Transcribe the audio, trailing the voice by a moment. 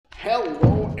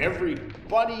Hello,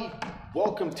 everybody.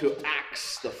 Welcome to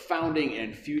Acts, the founding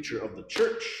and future of the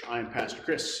church. I am Pastor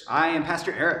Chris. I am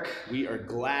Pastor Eric. We are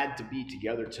glad to be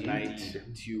together tonight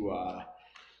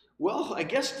I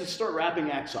guess to start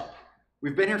wrapping Acts up.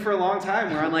 We've been here for a long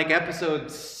time. We're on like episode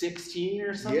 16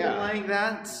 or something like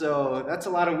that. So that's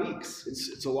a lot of weeks.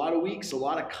 It's a lot of weeks, a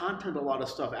lot of content, a lot of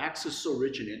stuff. Acts is so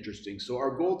rich and interesting. So our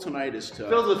goal tonight is to...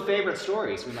 Filled with favorite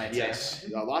stories, we might say. Yes,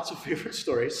 lots of favorite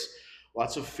stories.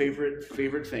 Lots of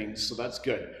favorite things, so that's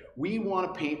good. We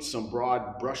want to paint some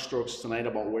broad brushstrokes tonight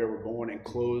about where we're going and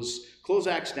close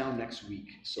Acts down next week.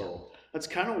 So that's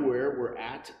kind of where we're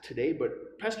at today.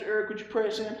 But Pastor Eric, would you pray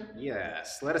us in?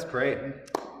 Yes, let us pray.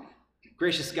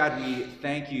 Gracious God, we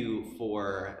thank you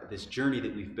for this journey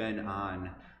that we've been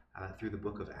on through the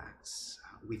book of Acts.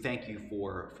 We thank you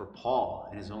for Paul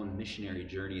and his own missionary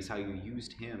journeys, how you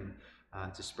used him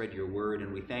to spread your word.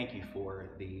 And we thank you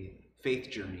for the faith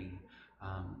journey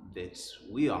that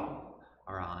we all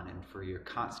are on, and for your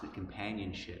constant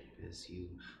companionship as you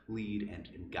lead and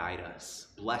guide us.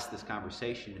 Bless this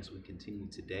conversation as we continue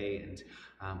today, and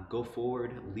go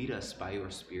forward, lead us by your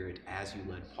Spirit as you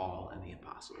led Paul and the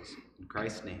apostles. In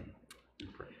Christ's name we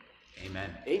pray.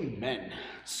 Amen. Amen.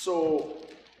 So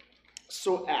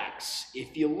Acts,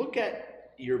 if you look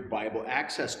at your Bible,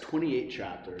 Acts has 28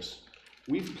 chapters.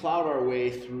 We've plowed our way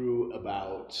through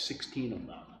about 16 of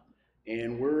them.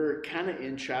 And we're kind of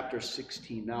in chapter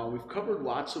 16 now. We've covered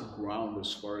lots of ground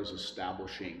as far as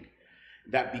establishing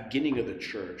that beginning of the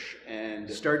church. And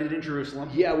started in Jerusalem.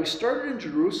 Yeah, we started in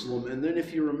Jerusalem. And then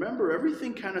if you remember,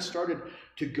 everything kind of started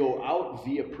to go out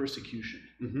via persecution.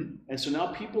 Mm-hmm. And so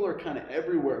now people are kind of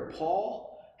everywhere.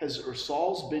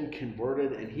 Saul's been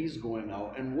converted and he's going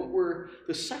out. And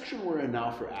the section we're in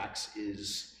now for Acts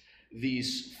is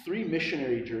these 3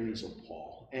 missionary journeys of Paul.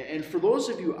 And for those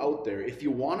of you out there, if you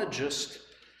want to just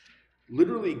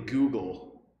literally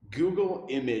Google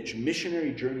image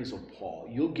missionary journeys of Paul,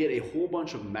 you'll get a whole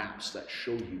bunch of maps that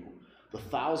show you the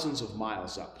thousands of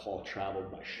miles that Paul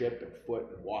traveled by ship and foot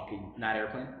and walking. Not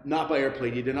airplane? Not by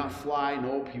airplane. He did not fly.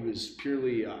 Nope. He was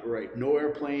purely, no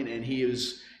airplane. And he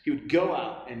would go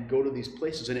out and go to these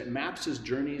places. And it maps his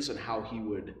journeys and how he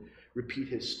would repeat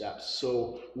his steps.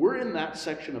 So we're in that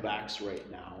section of Acts right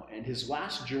now, and his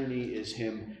last journey is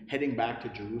him heading back to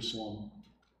Jerusalem,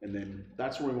 and then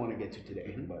that's where we want to get to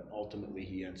today. Mm-hmm. But ultimately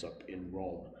he ends up in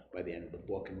Rome by the end of the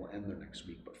book, and we'll end there next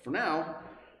week. But for now,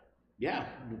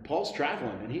 Paul's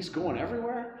traveling, and he's going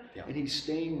everywhere, and he's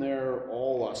staying there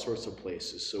all sorts of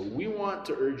places. So we want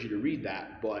to urge you to read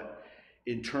that, but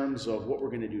in terms of what we're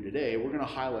going to do today, we're going to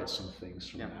highlight some things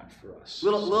from that for us.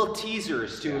 Little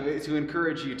teasers to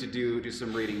encourage you to do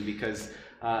some reading, because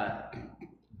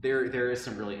there is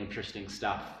some really interesting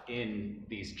stuff in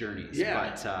these journeys.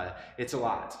 Yeah. But it's a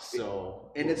lot.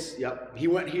 So he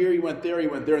went here, he went there,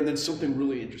 and then something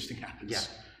really interesting happens. Yeah.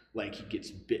 Like he gets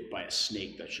bit by a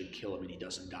snake that should kill him and he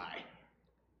doesn't die.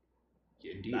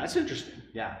 Indeed. That's interesting.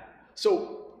 Yeah.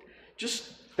 So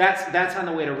just... That's on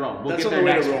the way to Rome. We'll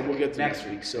get to next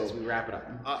week. So as we wrap it up.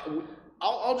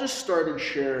 I'll just start and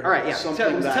share. All right, yeah.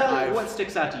 Something tell what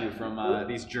sticks out to you from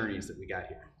these journeys that we got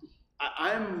here.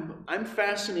 I'm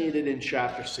fascinated in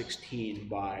chapter 16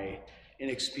 by an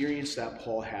experience that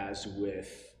Paul has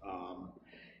with.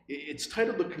 It's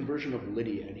titled "The Conversion of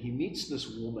Lydia," and he meets this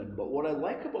woman. But what I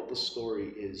like about the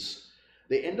story is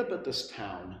they end up at this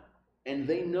town, and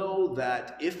they know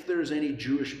that if there's any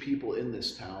Jewish people in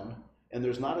this town, and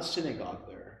there's not a synagogue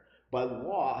there, by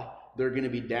law, they're going to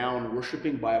be down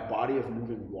worshiping by a body of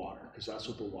moving water, because that's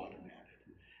what the law demanded.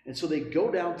 And so they go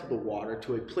down to the water,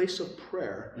 to a place of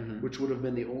prayer, which would have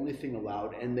been the only thing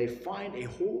allowed, and they find not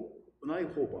a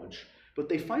whole bunch, but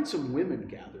they find some women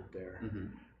gathered there,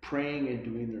 praying and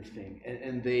doing their thing.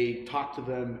 And they talk to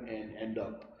them and end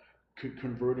up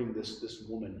converting this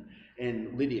woman,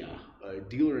 and Lydia, a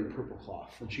dealer in purple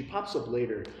cloth. And she pops up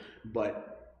later,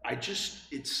 but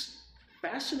it's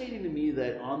fascinating to me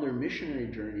that on their missionary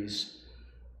journeys,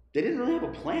 they didn't really have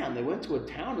a plan. They went to a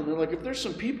town, and they're like, if there's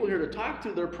some people here to talk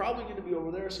to, they're probably going to be over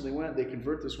there. So they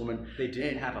convert this woman. They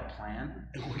didn't have a plan?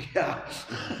 Yeah.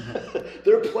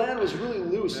 Their plan was really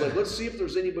loose. Like, let's see if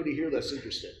there's anybody here that's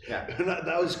interested. Yeah. And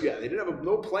they didn't have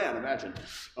no plan, imagine.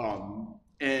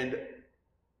 And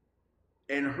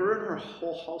her and her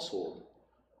whole household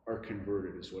are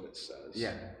converted, is what it says.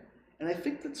 Yeah. And I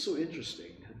think that's so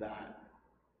interesting that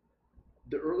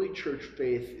the early church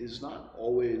faith is not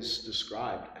always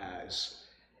described as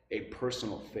a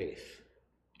personal faith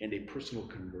and a personal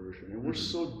conversion. And we're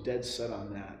so dead set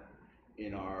on that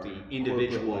in our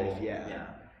individual life. Yeah.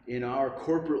 In our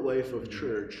corporate life of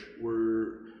church,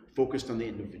 we're focused on the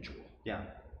individual. Yeah.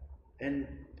 And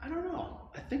I don't know.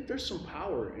 I think there's some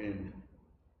power in.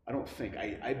 I don't think.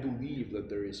 I believe that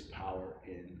there is power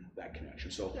in that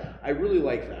connection. So Yeah. I really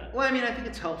like that. Well, I mean, I think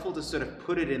it's helpful to sort of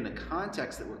put it in the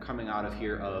context that we're coming out of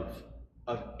here of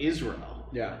Israel,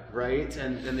 Yeah. right?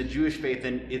 And the Jewish faith,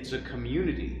 and it's a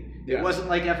community. Yeah. It wasn't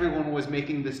like everyone was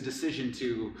making this decision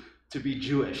to be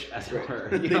Jewish, as it Right. were.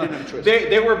 They didn't have a choice.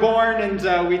 They were born,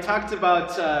 and we talked about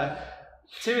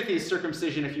Timothy's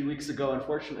circumcision a few weeks ago.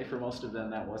 Unfortunately, for most of them,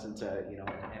 that wasn't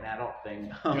an adult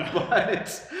thing.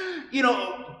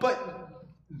 But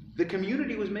the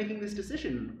community was making this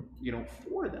decision,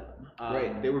 for them.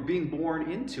 Right. They were being born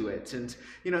into it, and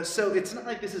so it's not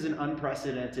like this is an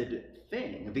unprecedented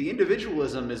thing. The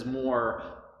individualism is more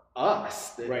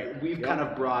us. That Right. We've Yep. kind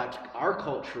of brought our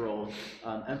cultural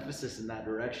emphasis in that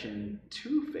direction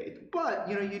to faith. But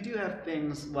you do have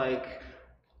things like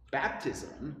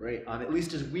baptism, Right. at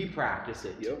least as we practice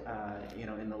it, Yep.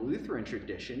 in the Lutheran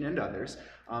tradition and others,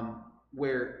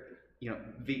 where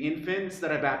the infants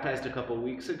that I baptized a couple of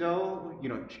weeks ago,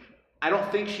 I don't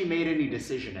think she made any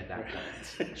decision at that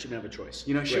point. She didn't have a choice.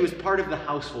 She Right. was part of the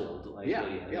household, likely. Yeah,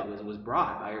 and yeah. It was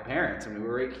brought by her parents, and we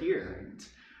were right here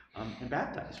and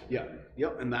baptized her. Yeah,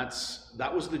 yep, and that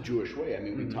was the Jewish way. I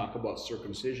mean, we Mhm. talk about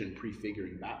circumcision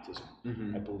prefiguring baptism,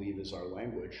 Mhm. I believe is our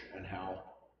language, and how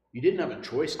you didn't have a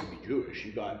choice to be Jewish.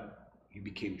 You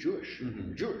became Jewish. Mhm.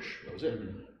 You're Jewish. That was it.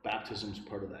 Mhm. Baptism's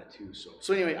part of that too.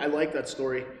 So anyway, I like that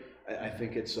story. I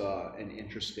think it's an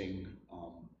interesting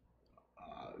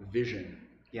vision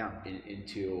Yeah.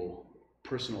 into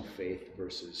personal faith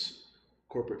versus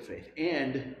corporate faith,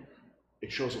 and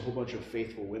it shows a whole bunch of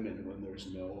faithful women when there's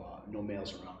no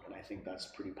males around, and I think that's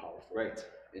pretty powerful. Right.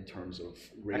 In terms of I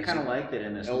raising. kind of like that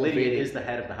in this. elevating- Lydia is the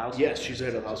head of the household. Yes, she's the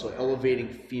head of the household. Elevating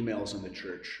females in the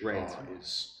church, Right.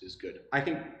 is good. I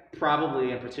think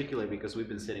probably in particular because we've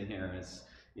been sitting here as,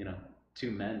 two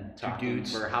men talking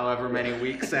dudes. for however many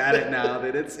weeks at it now,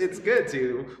 that it's good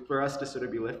for us to sort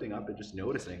of be lifting up and just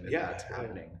noticing that Yeah, that's yeah.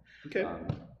 happening. Okay. Um,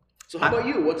 So how about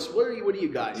you? What do you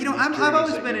got? in these I've journeys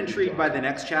always that been you've intrigued by on? the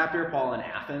next chapter, Paul in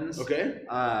Athens. Okay.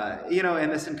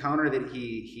 And this encounter that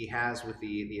he has with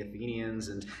the Athenians,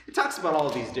 and it talks about all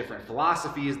of these different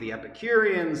philosophies, the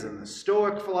Epicureans and the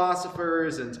Stoic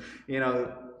philosophers, and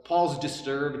Paul's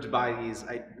disturbed by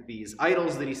these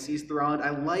idols that he sees throughout. I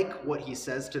like what he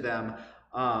says to them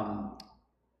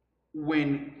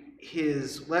when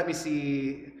let me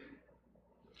see.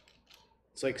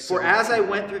 It's like For as I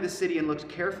went through the city and looked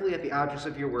carefully at the objects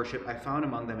of your worship, I found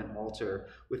among them an altar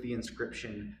with the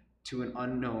inscription, "To an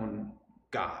unknown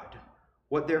God.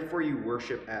 What therefore you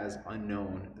worship as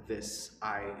unknown, this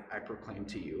I proclaim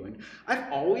to you." And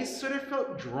I've always sort of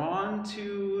felt drawn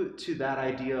to that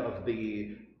idea of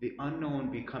the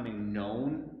unknown becoming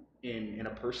known in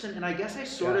a person. And I guess I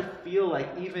sort of feel like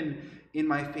even in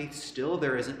my faith still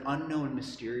there is an unknown,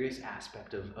 mysterious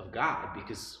aspect of God,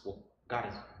 because, well, God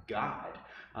is God.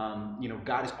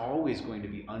 God is always going to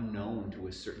be unknown to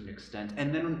a certain extent.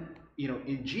 And then,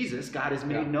 in Jesus, God is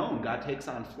made known. God takes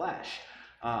on flesh.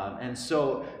 And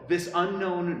so this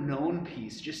unknown known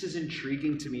piece just is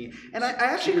intriguing to me. And I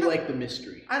actually like the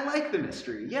mystery. I like the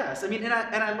mystery, yes. I mean, and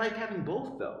I like having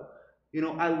both, though.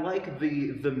 I like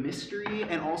the mystery,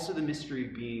 and also the mystery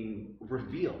being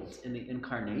revealed in the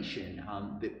incarnation,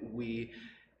 that we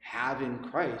have in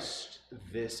Christ,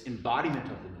 this embodiment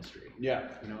of the mystery. Yeah.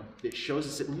 That shows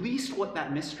us at least what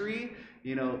that mystery,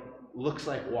 looks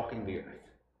like walking the earth,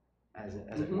 as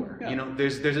it were. Yeah.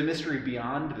 There's a mystery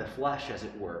beyond the flesh, as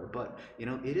it were, but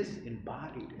it is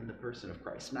embodied in the person of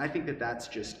Christ, and I think that that's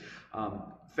just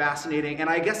fascinating. And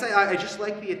I guess I just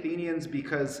like the Athenians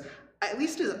because, at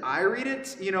least as I read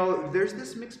it, there's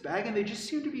this mixed bag, and they just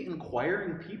seem to be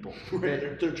inquiring people.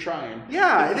 They're trying.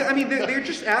 Yeah, I mean, they're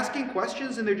just asking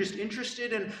questions, and they're just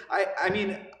interested. And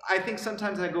I think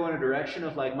sometimes I go in a direction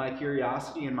of like my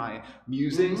curiosity and my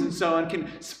musings and so on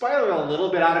can spiral a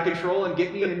little bit out of control and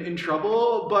get me in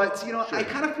trouble. But I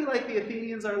kind of feel like the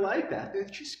Athenians are like that. They're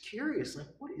just curious, like,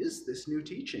 what is this new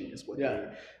teaching? Is what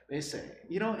they say.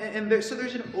 And there's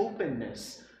an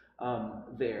openness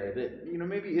there that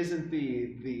maybe isn't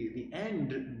the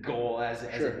end goal as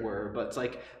it were, but it's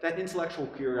like that intellectual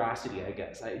curiosity, I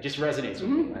guess. It just resonates with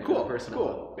me, like, on a personal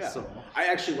level. Yeah. So I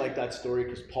actually like that story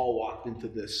because Paul walked into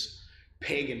this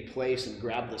pagan place and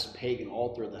grabbed this pagan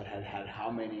altar that had how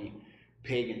many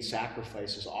pagan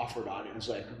sacrifices offered on it, and it's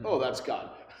like, oh, that's God.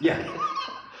 yeah.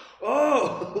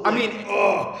 Oh, I mean, and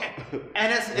oh,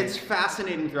 it's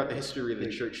fascinating throughout the history of the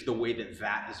church the way that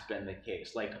has been the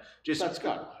case. Like, just that's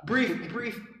God.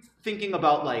 brief thinking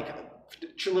about like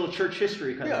little church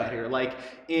history coming out here. Like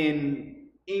in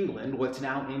England, what's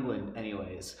now England,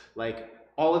 anyways. Like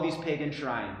all of these pagan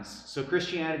shrines. So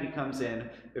Christianity comes in.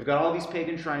 They've got all these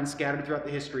pagan shrines scattered throughout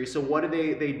the history. So what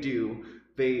do?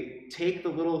 They take the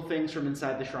little things from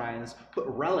inside the shrines, put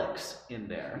relics in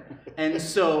there. And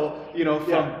so,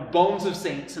 from bones of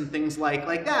saints and things like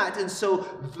that. And so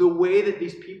the way that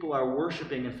these people are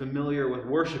worshiping and familiar with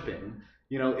worshiping,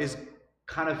 is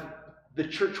kind of, the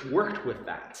church worked with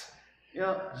that.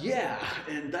 Yeah,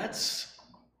 and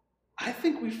I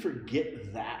think we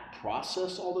forget that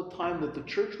process all the time, that the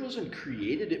church wasn't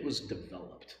created, it was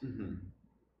developed. Mm-hmm.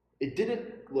 It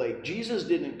didn't, Jesus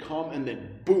didn't come and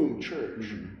then boom, church.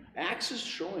 Mm-hmm. Acts is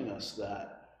showing us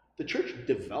that the church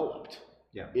developed.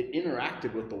 Yeah. It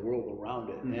interacted with the world around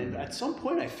it. Mm-hmm. And at some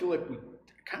point, I feel like we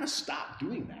kind of stopped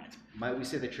doing that. Might we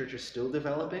say the church is still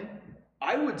developing?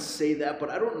 I would say that, but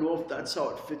I don't know if that's how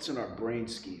it fits in our brain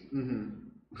scheme.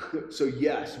 Mm-hmm. So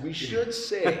yes, we should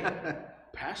say...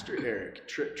 Pastor Eric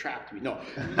trapped me. No,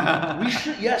 we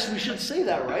should say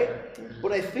that, right?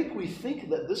 But I think we think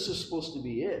that this is supposed to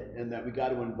be it, and that we got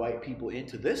to invite people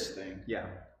into this thing. Yeah.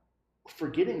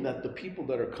 Forgetting that the people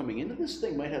that are coming into this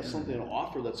thing might have something to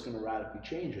offer that's going to radically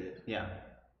change it. Yeah.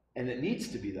 And it needs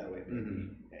to be that way, maybe.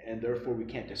 Mm-hmm. And therefore we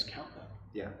can't discount them.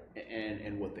 Yeah.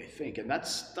 And what they think, and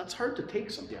that's hard to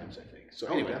take sometimes. I think. So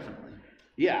anyway, definitely.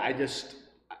 Yeah,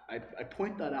 I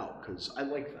point that out because I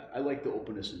like that. I like the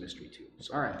openness and mystery too.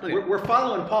 So, all right. Okay. We're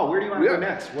following Paul. Where do you want to go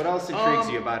next? What else intrigues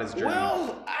you about his journey?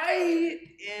 Well,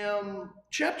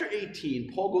 chapter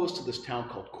 18, Paul goes to this town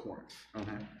called Corinth.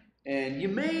 Okay. And you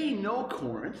may know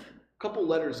Corinth. A couple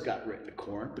letters got written to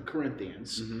Corinth, the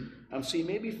Corinthians. Mm-hmm. So you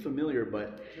may be familiar,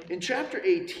 but in chapter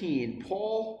 18,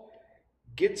 Paul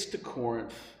gets to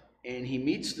Corinth and he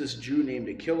meets this Jew named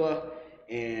Aquila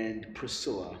and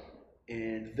Priscilla.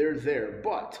 And they're there.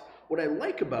 But what I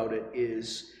like about it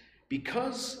is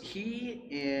because he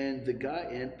and the guy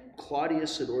and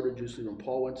Claudius had ordered Jews when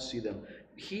Paul went to see them,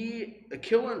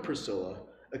 Aquila and Priscilla,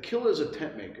 Aquila is a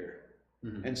tent maker,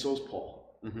 mm-hmm. and so is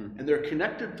Paul. Mm-hmm. And they're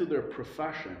connected to their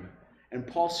profession, and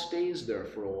Paul stays there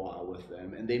for a while with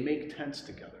them, and they make tents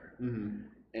together. Mm-hmm.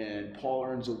 And Paul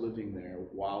earns a living there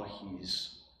while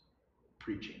he's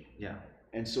preaching. Yeah.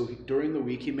 And so during the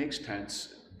week he makes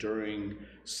tents. During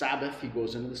Sabbath, he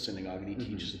goes into the synagogue and he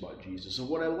mm-hmm. teaches about Jesus. And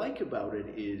what I like about it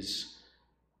is,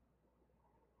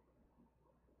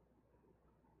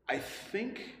 I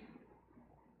think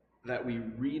that we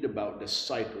read about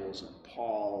disciples and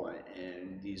Paul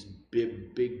and these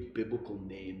big biblical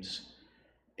names,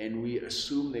 and we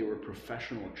assume they were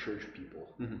professional church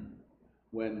people. Mm-hmm.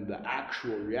 When the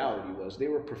actual reality was they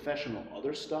were professional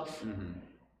other stuff. Mm-hmm.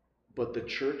 But the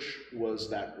church was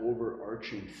that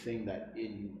overarching thing that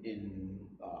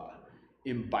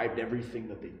imbibed everything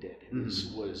that they did. It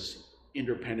mm-hmm. was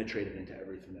interpenetrated into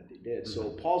everything that they did. Mm-hmm. So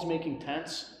Paul's making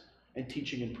tents and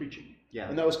teaching and preaching. Yeah.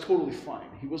 And that was totally fine.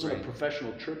 He wasn't a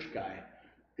professional church guy.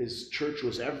 His church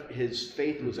was, his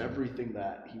faith was everything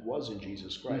that he was in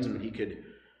Jesus Christ. Mm-hmm. But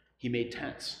he made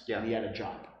tents. Yeah. And he had a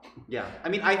job. Yeah. I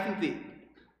mean, I think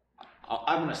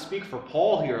I'm going to speak for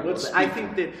Paul here. I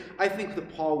think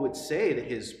that Paul would say that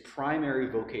his primary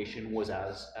vocation was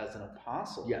as an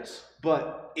apostle. Yes.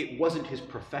 But it wasn't his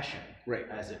profession, right,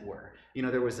 as it were.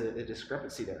 There was a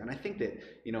discrepancy there. And I think that,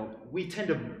 we tend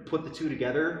to put the two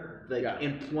together, like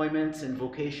employment and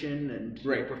vocation and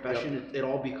profession, yep. it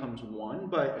all becomes one.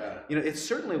 But, it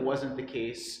certainly wasn't the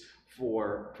case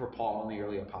for Paul and the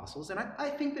early apostles. And I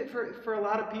think that for a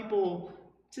lot of people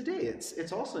today,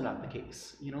 it's also not the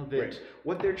case. That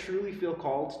what they truly feel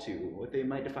called to, what they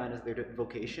might define as their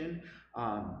vocation,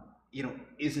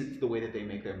 isn't the way that they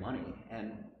make their money.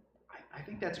 And I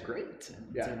think that's great.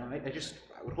 And I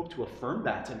would hope to affirm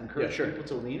that and encourage people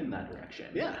to lean in that direction.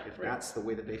 Yeah, if that's the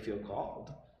way that they feel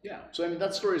called. Yeah. So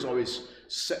that story has always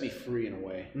set me free in a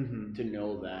way mm-hmm. to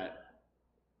know that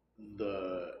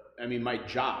my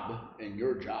job and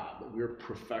your job, we're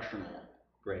professional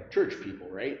church people,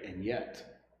 right? And yet,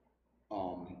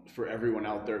 for everyone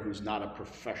out there who's not a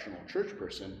professional church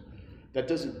person, that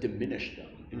doesn't diminish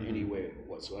them in mm-hmm. any way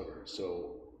whatsoever.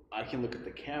 So I can look at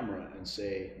the camera and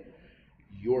say,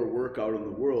 your work out in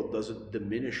the world doesn't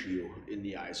diminish you in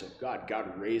the eyes of God.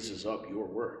 God raises up your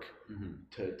work mm-hmm.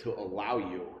 to allow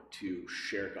you to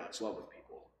share God's love with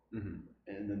people. Mm-hmm.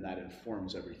 And then that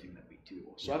informs everything that we do.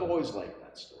 So I've always liked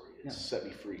that story. It's set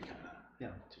me free kind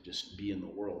of to just be in the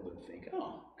world and think,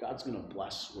 oh, God's going to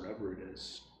bless whatever it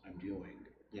is I'm doing.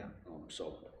 Yeah.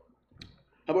 So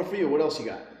how about for you? What else you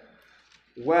got?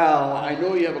 Well, I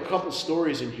know you have a couple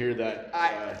stories in here that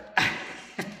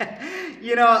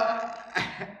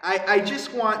I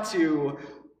just want to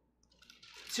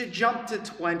to jump to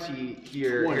 20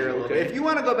 here, 20, here a little okay. bit. If you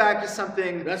want to go back to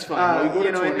something, that's fine. We'll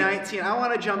go to 20. In 19, I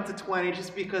want to jump to 20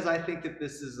 just because I think that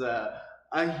this is a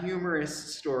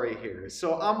humorous story here.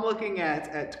 So I'm looking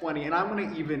at 20, and I'm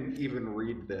going to even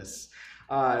read this.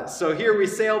 So here we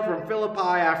sailed from Philippi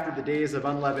after the days of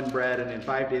unleavened bread, and in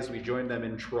 5 days we joined them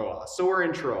in Troas. So we're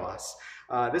in Troas.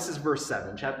 This is verse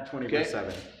 7, chapter 20, okay. verse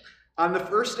 7. On the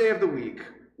first day of the week,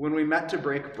 when we met to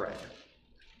break bread,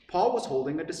 Paul was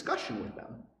holding a discussion with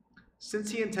them.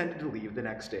 Since he intended to leave the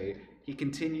next day, he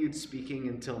continued speaking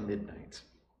until midnight.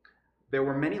 There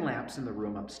were many lamps in the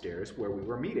room upstairs where we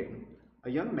were meeting. A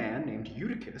young man named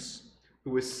Eutychus,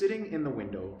 who was sitting in the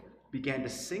window, began to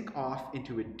sink off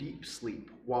into a deep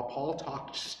sleep while Paul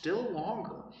talked still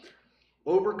longer.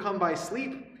 Overcome by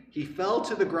sleep, he fell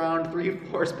to the ground 3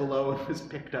 floors below and was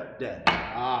picked up dead.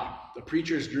 The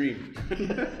preacher's dream.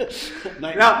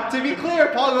 Now, to be clear,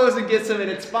 Paul goes and gets him and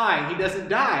it's fine. He doesn't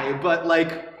die, but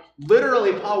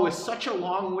literally, Paul was such a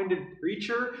long-winded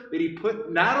preacher that he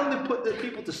not only put the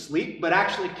people to sleep, but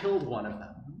actually killed one of them.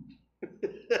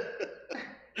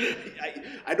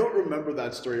 I don't remember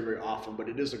that story very often, but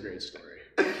it is a great story.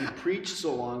 He preached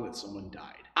so long that someone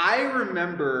died. I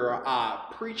remember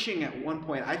preaching at one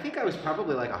point. I think I was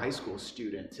probably like a high school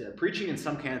student, preaching in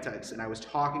some context, and I was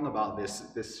talking about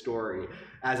this story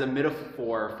as a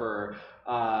metaphor for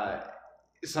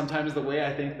sometimes the way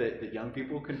I think that young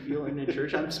people can feel in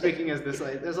church. I'm speaking as this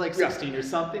there's 16 or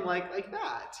something like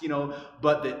that,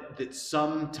 but that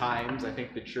sometimes I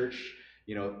think the church,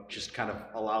 just kind of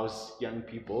allows young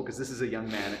people, because this is a young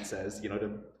man, it says,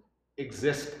 to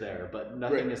exist there, but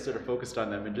nothing is sort of focused on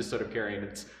them and just sort of carrying.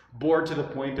 It's bored to the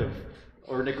point of,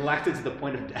 or neglected to the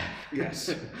point of death.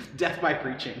 Yes. Death by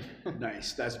preaching.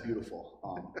 Nice. That's beautiful.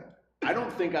 I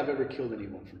don't think I've ever killed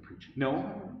anyone from preaching. No?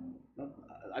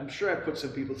 I'm sure I've put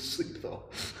some people to sleep, though.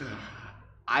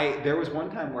 There was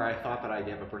one time where I thought that I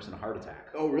gave a person a heart attack.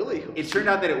 Oh, really? It turned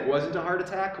out that it wasn't a heart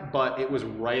attack, but it was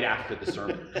right after the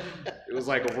sermon. It was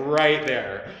right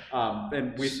there.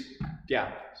 And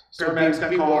So paramedics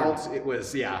be got warned. called. It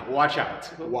was, watch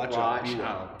out. Watch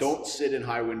out. Don't sit in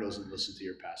high windows and listen to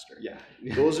your pastor. Yeah.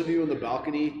 Those of you in the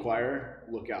balcony choir,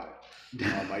 look out.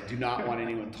 I do not want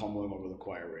anyone tumbling over the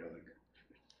choir railing.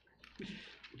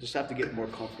 We'll just have to get more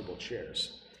comfortable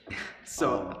chairs.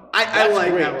 So I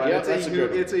like great. that one. Yeah,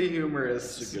 It's a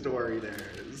humorous story there.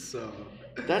 So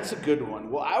that's a good one.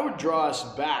 Well, I would draw us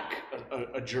back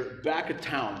a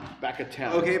town.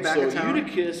 Okay, back a town.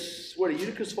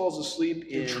 Eutychus falls asleep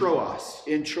in Troas.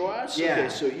 In Troas? Yeah. Okay,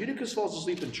 so Eutychus falls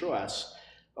asleep in Troas.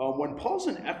 When Paul's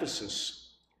in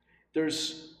Ephesus,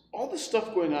 there's all this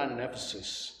stuff going on in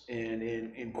Ephesus and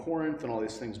in Corinth and all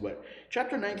these things. But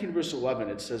chapter 19, verse 11,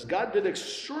 it says, God did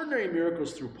extraordinary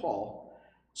miracles through Paul,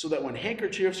 so that when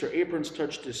handkerchiefs or aprons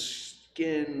touched his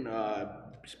skin,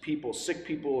 sick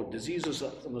people, diseases,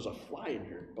 and there's a fly in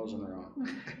here buzzing around.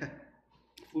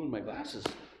 Flew in my glasses.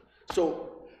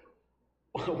 So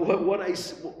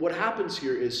what happens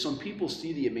here is some people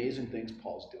see the amazing things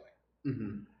Paul's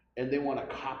doing, and they want to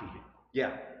copy him.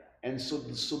 Yeah. And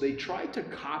so they try to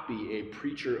copy a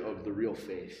preacher of the real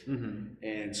faith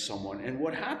and someone. And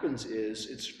what happens is,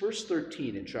 it's verse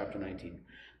 13 in chapter 19.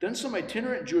 Then some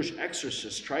itinerant Jewish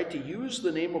exorcists tried to use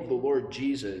the name of the Lord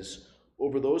Jesus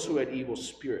over those who had evil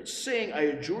spirits, saying, I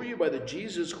adjure you by the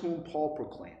Jesus whom Paul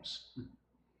proclaims.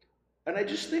 And I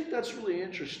just think that's really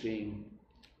interesting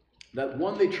that,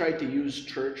 one, they tried to use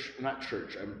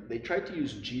they tried to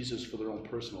use Jesus for their own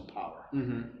personal power.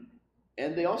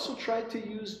 And they also tried to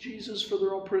use Jesus for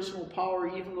their own personal power,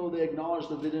 even though they acknowledged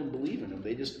that they didn't believe in him.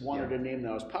 They just wanted a name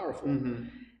that was powerful.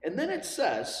 And then it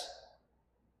says,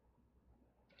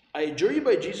 I adjure you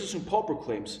by Jesus whom Paul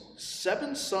proclaims,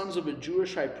 7 sons of a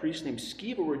Jewish high priest named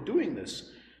Sceva were doing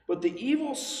this. But the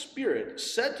evil spirit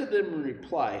said to them in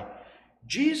reply,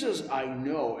 Jesus I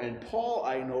know, and Paul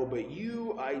I know, but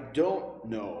you I don't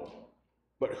know.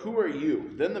 But who are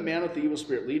you? Then the man with the evil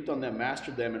spirit leaped on them,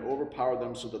 mastered them, and overpowered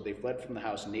them so that they fled from the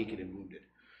house naked and wounded.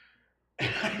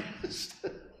 And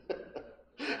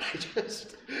I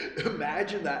just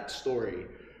imagine that story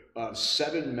of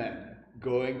 7 men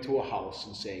going to a house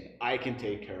and saying, I can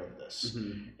take care of this.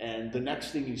 And the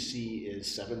next thing you see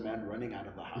is 7 men running out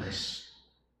of the house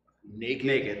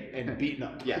naked and beaten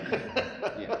up.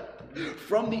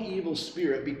 From the evil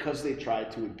spirit, because they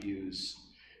tried to abuse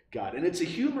God. And it's a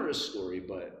humorous story,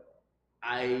 but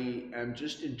I am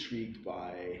just intrigued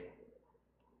by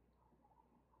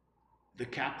the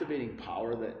captivating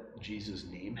power that Jesus'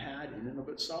 name had in and of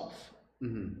itself.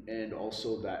 And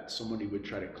also that somebody would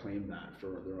try to claim that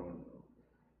for their own,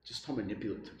 just how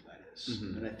manipulative that is.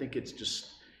 And I think it's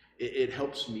it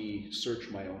helps me search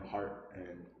my own heart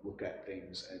and look at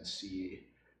things and see,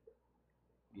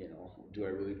 do I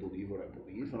really believe what I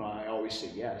believe? And I always say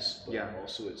yes, but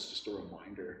also it's just a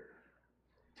reminder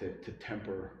to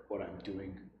temper what I'm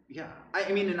doing. Yeah,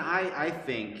 I mean, and I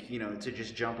think, to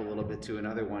just jump a little bit to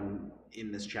another one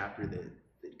in this chapter that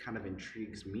kind of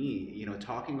intrigues me,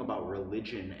 talking about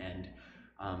religion and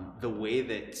the way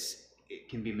that it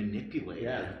can be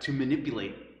manipulated to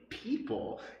manipulate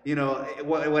people.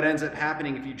 What ends up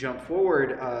happening if you jump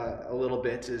forward a little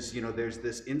bit is, there's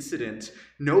this incident,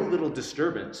 no little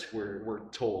disturbance, we're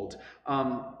told,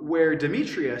 where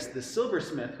Demetrius, the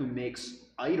silversmith who makes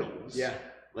idols,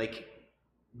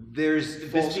 there's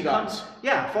false gods.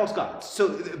 False gods.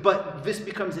 So, but this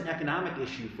becomes an economic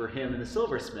issue for him and the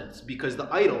silversmiths because the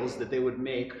idols that they would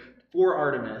make for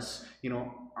Artemis,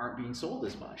 aren't being sold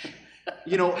as much.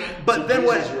 But so then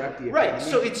right?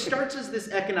 So it starts as this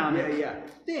economic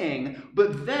thing,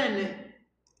 but then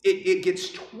it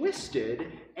gets twisted,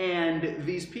 and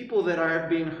these people that are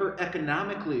being hurt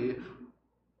economically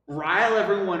rile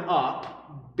everyone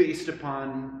up based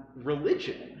upon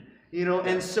religion.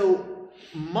 And so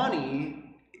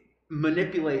money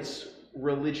manipulates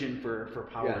religion for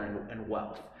power and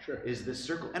wealth. Sure. Is this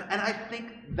circle, and I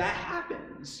think that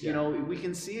happens. We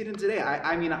can see it in today.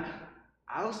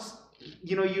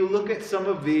 You look at some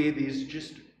of these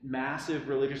just massive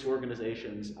religious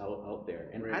organizations out there,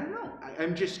 and I don't know.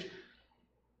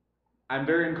 I'm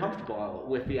very uncomfortable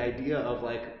with the idea of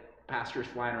pastors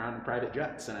flying around in private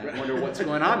jets, and I wonder what's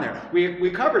going on there.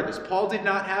 We covered this. Paul did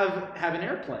not have an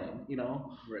airplane.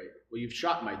 Right. Well, you've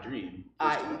shot my dream.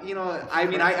 I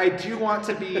do want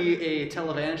to be a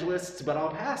televangelist, but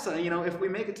I'll pass on, if we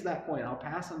make it to that point, I'll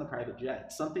pass on the private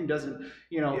jet. Something doesn't,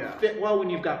 fit well when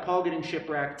you've got Paul getting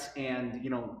shipwrecked and,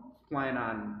 flying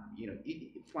on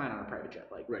a private jet.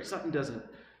 Something doesn't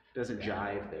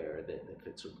jive there that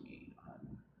fits with me.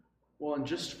 Well, and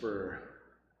just for,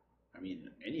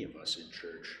 any of us in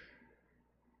church,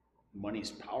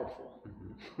 money's powerful.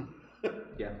 Mm-hmm.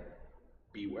 Yeah.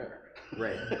 Beware.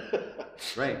 Right.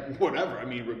 Whatever.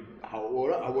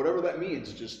 Whatever that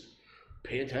means, just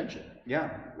pay attention.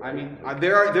 Yeah.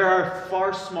 There are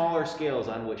far smaller scales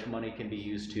on which money can be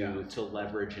used to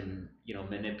leverage and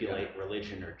manipulate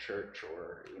religion or church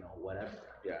or whatever.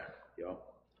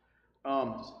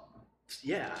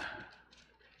 Yeah.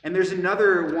 And there's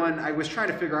another one. I was trying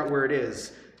to figure out where it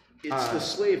is. It's the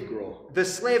slave girl. The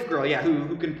slave girl,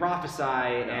 who can prophesy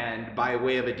and by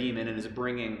way of a demon and is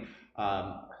bringing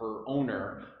her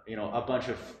owner, a bunch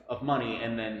of money,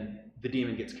 and then the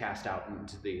demon gets cast out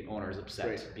and the owner is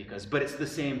upset but it's the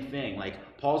same thing.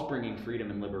 Paul's bringing freedom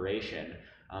and liberation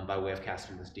by way of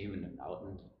casting this demon out,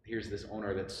 and here's this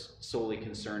owner that's solely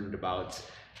concerned about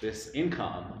this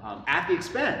income at the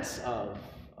expense of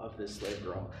this slave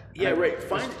girl.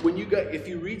 If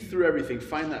you read through everything,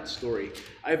 find that story.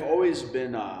 I've always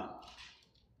been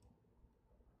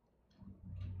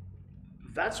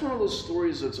that's one of those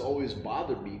stories that's always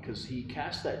bothered me, because he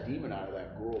cast that demon out of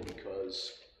that girl because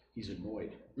he's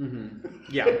annoyed. Mm-hmm.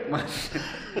 Yeah.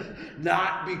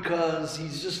 Not because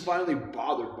he's just finally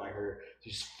bothered by her.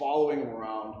 He's following him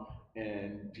around,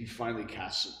 and he finally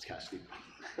casts the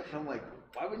I'm like,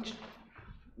 why wouldn't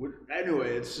you?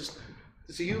 Anyway, it's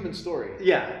a human story.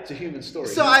 Yeah. It's a human story.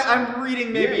 So I'm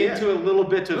reading into a little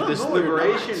bit of this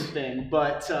liberation thing,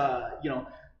 but,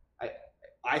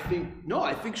 I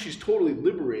think she's totally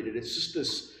liberated. It's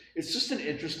just an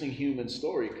interesting human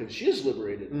story, because she is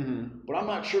liberated. Mm-hmm. But I'm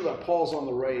not sure that Paul's on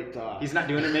the right. He's not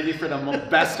doing it maybe for the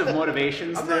best of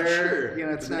motivations. I'm not sure.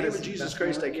 It's in the name of Jesus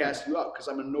Christ, I cast you out because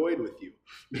I'm annoyed with you.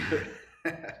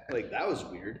 That was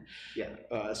weird. Yeah.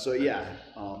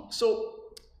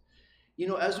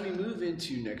 As we move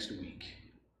into next week,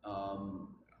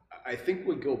 I think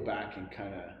we'll go back and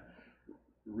kind of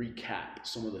recap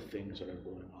some of the things that are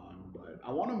going on. But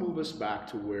I want to move us back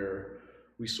to where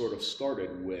we sort of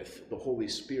started, with the Holy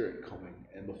Spirit coming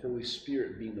and the Holy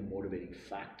Spirit being the motivating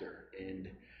factor. And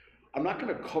I'm not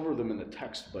going to cover them in the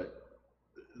text, but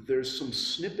there's some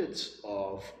snippets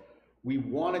of, we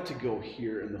wanted to go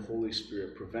here and the Holy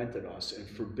Spirit prevented us and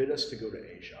forbid us to go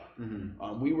to Asia.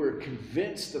 Mm-hmm. We were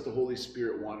convinced that the Holy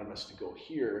Spirit wanted us to go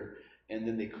here, and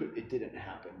then it didn't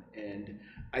happen. And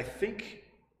I think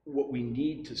what we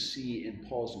need to see in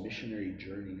Paul's missionary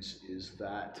journeys is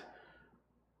that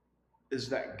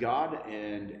God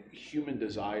and human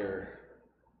desire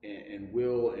and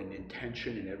will and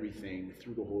intention and everything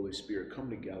through the Holy Spirit come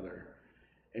together,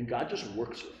 and God just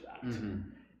works with that. Mm-hmm.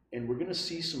 And we're going to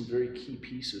see some very key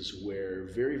pieces where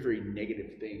very, very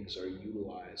negative things are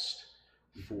utilized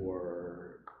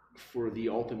for for the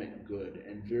ultimate good,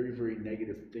 and very, very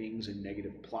negative things and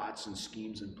negative plots and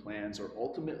schemes and plans are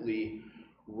ultimately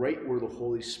right where the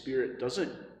Holy Spirit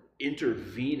doesn't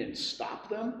intervene and stop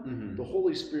them. The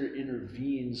Holy Spirit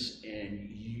intervenes and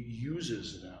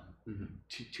uses them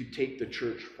to take the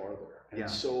church farther. And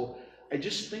so I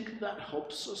just think that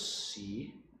helps us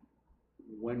see,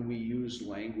 when we use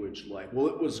language like, well,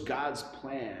 it was God's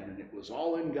plan and it was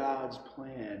all in God's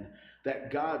plan,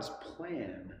 that God's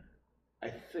plan, I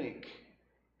think,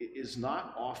 is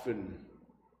not often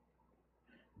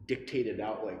dictated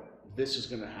out like this is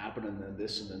going to happen and then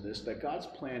this and then this. That God's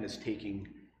plan is taking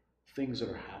things that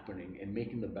are happening and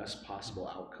making the best possible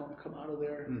outcome come out of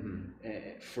there,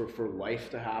 and for life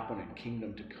to happen and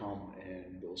kingdom to come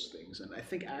and those things. And I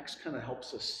think Acts kind of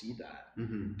helps us see that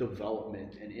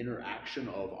development and interaction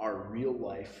of our real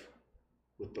life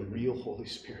with the real Holy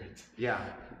Spirit. Yeah.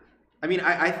 I mean,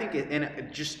 I think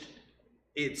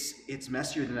it's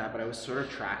messier than that, but I was sort of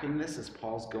tracking this as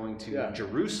Paul's going to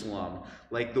Jerusalem,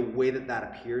 like the way that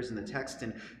appears in the text.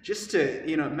 And just to,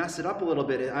 mess it up a little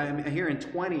bit, I'm here in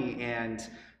 20, and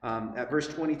at verse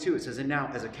 22, it says, and now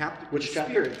as a captive to the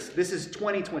spirits, this is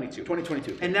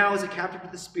 2022. And now as a captive to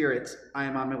the spirits, I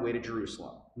am on my way to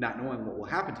Jerusalem, not knowing what will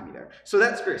happen to me there. So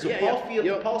that's great. So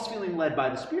Paul's feeling led by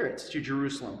the spirits to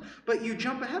Jerusalem. But you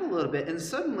jump ahead a little bit, and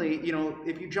suddenly,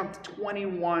 if you jump to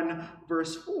 21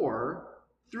 verse 4,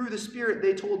 through the Spirit,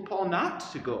 they told Paul not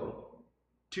to go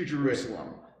to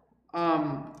Jerusalem.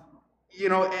 And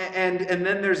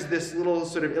then there's this little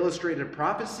sort of illustrated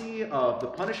prophecy of the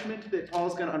punishment that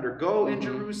Paul's going to undergo in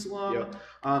Jerusalem.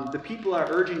 The people are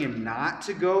urging him not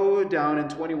to go down in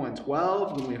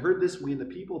 21:12. When we heard this, we and the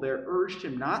people there urged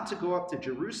him not to go up to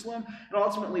Jerusalem. And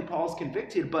ultimately, Paul's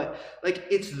convicted. But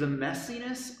it's the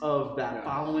messiness of that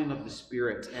following of the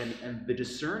Spirit and the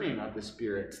discerning of the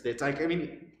Spirit that's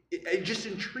it just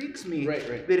intrigues me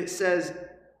that it says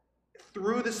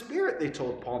through the Spirit they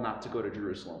told Paul not to go to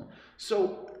Jerusalem.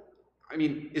 So,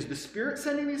 is the Spirit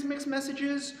sending these mixed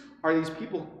messages? Are these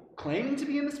people claiming to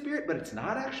be in the Spirit, but it's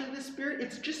not actually the Spirit?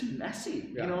 It's just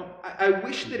messy. I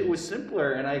wish that it was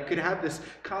simpler and I could have this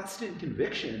constant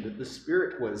conviction that the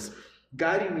Spirit was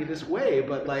guiding me this way,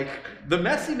 but the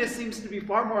messiness seems to be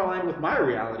far more aligned with my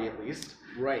reality, at least.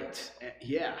 Right.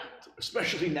 Yeah.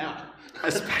 Especially now.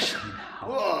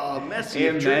 Oh, messy.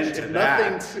 Amen to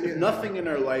that. Nothing in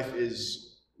our life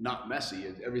is not messy.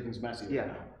 Everything's messy.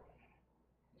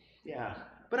 Yeah.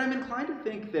 But I'm inclined to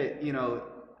think that,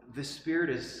 the Spirit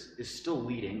is still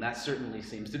leading. That certainly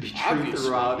seems to be true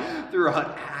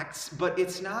throughout Acts. But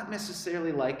it's not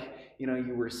necessarily like,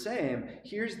 you were saying,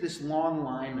 here's this long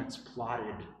line that's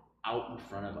plotted out in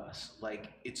front of us.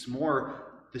 It's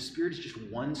more, the Spirit is just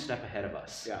one step ahead of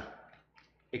us. Yeah.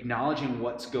 Acknowledging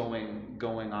what's going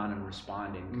on and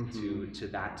responding to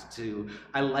that.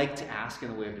 I like to ask in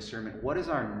the way of discernment, what is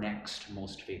our next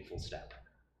most faithful step?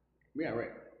 Yeah,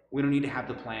 right. We don't need to have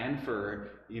the plan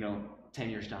for 10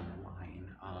 years down the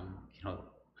line.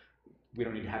 We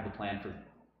don't need to have the plan for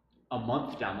a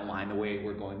month down the line the way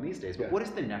we're going these days. But what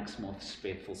is the next most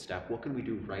faithful step? What can we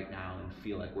do right now and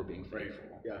feel like we're being faithful?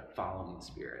 Following the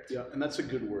Spirit. Yeah, and that's a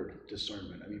good word,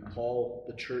 discernment. Paul,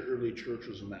 the early church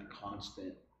was in that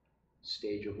constant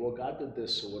stage of, well, God did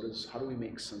this, so how do we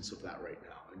make sense of that right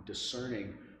now? And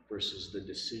discerning versus the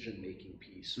decision-making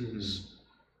piece was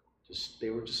they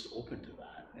were just open to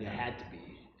that. And it had to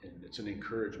be. And it's an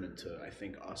encouragement to, I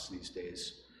think, us these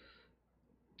days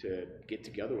to get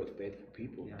together with faithful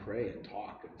people and pray and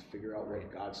talk and figure out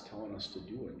what God's telling us to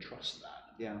do and trust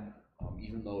that. Yeah.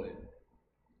 Even though it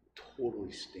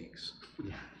totally stinks.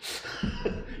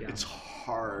 It's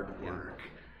hard work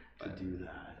to do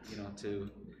that. To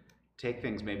take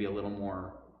things maybe a little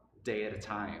more day at a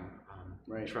time.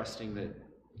 Trusting that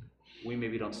we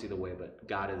maybe don't see the way, but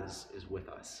God is with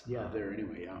us. There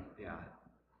anyway, Yeah.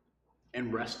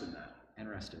 And rest in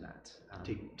that.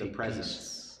 Take the presence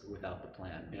peace without the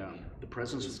plan. Maybe. Yeah. The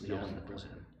presence is knowing the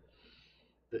plan.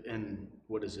 And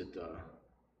what is it?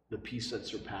 The peace that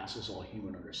surpasses all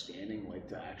human understanding.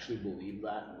 To actually believe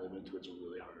that and live into it's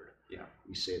really hard. Yeah.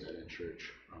 We say that in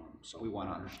church. So we want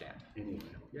to understand. Anyway.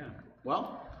 Yeah.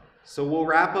 Well. So we'll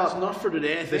wrap up. That's enough for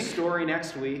today, I think. The story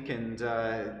next week and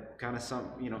kind of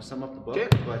sum up the book. Okay.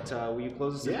 But will you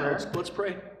close us in prayer? Let's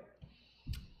pray.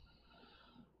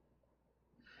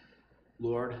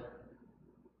 Lord,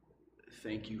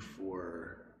 thank you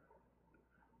for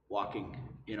walking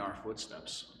in our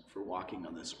footsteps, for walking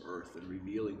on this earth and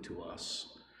revealing to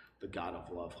us the God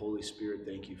of love. Holy Spirit,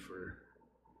 thank you for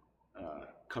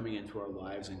coming into our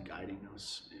lives and guiding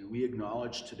us. And we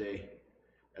acknowledge today,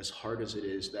 as hard as it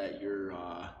is, that you're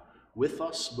with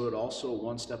us, but also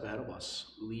one step ahead of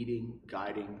us, leading,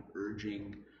 guiding,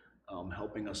 urging,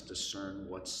 helping us discern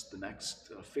what's the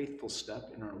next faithful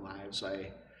step in our lives.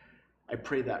 I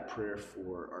pray that prayer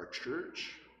for our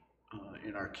church,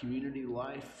 in our community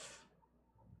life,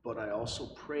 but I also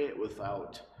pray it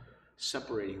without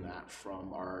separating that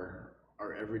from our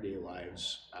everyday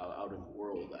lives out in the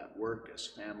world, at work, as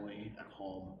family, at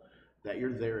home, that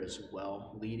you're there as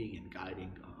well, leading and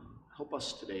guiding. Help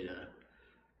us today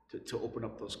to open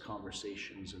up those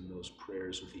conversations and those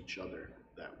prayers with each other,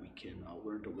 that we can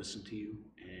learn to listen to you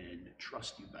and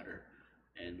trust you better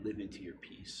and live into your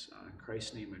peace. In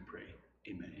Christ's name I pray.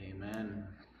 Amen. Amen.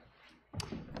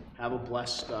 Have a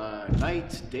blessed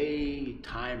night, day,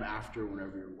 time after,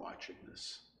 whenever you're watching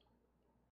this.